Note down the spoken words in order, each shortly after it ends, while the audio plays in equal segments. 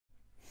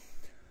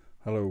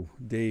Hello,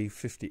 day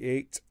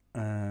 58,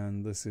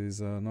 and this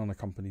is an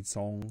unaccompanied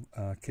song,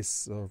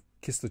 Kiss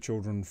the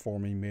Children for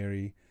Me,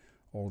 Mary,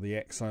 or the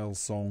Exile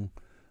Song.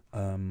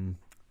 And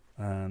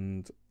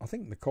I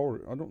think the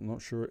I'm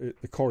not sure,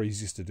 the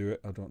Corries used to do it,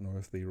 I don't know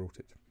if they wrote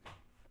it.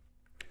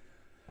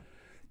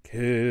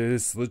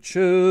 Kiss the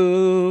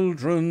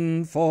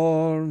children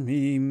for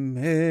me,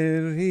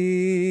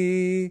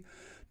 Mary,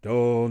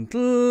 don't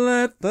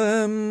let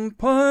them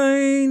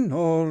pine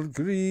or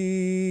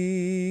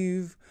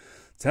grieve.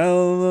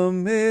 Tell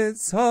them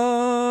it's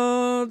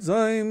hard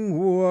I'm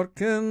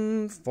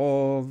working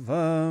for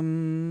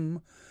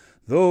them,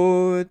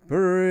 though it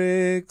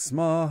breaks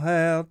my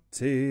heart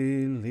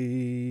to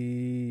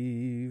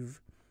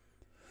leave.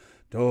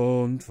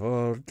 Don't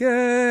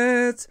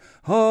forget,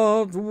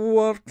 hard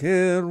work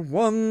here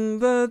won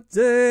the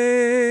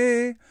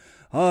day.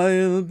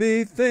 I'll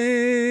be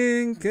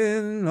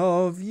thinking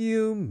of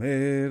you,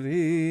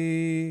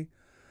 Mary,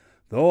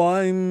 though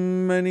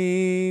I'm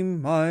many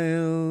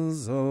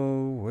miles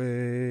away.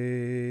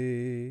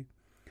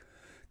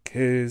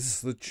 Kiss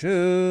the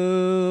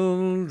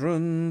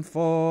children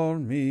for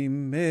me,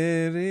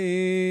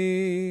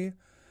 Mary,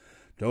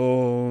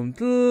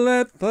 don't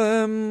let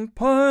them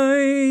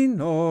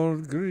pine or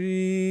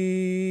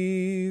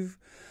grieve.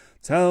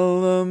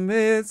 Tell them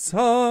it's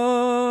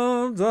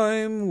hard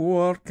I'm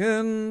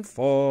working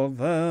for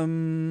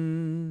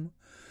them,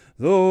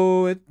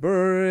 though it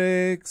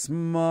breaks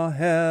my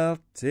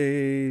heart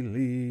to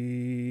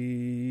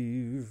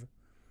leave.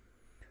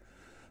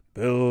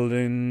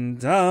 Building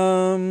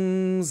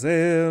dams,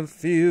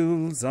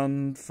 airfields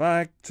and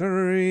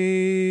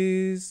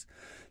factories,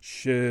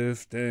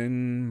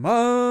 shifting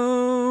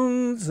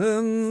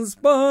mountains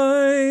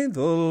by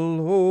the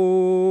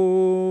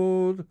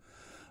load,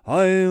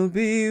 I'll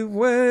be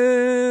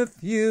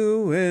with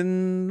you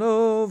in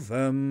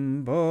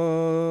November,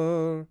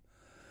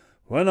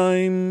 when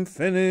I'm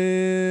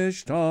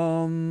finished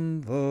on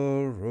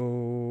the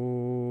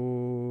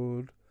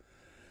road.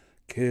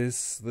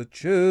 Kiss the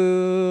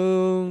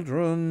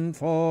children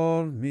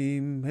for me,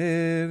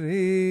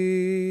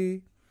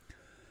 Mary,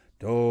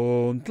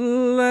 don't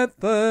let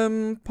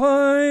them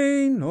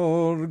pine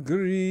or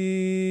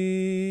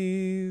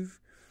grieve.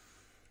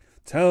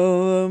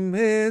 Tell them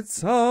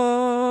it's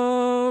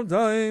hard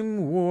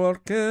I'm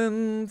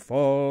working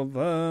for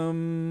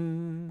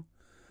them,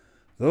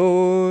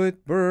 though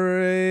it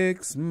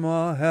breaks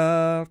my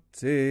heart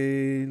to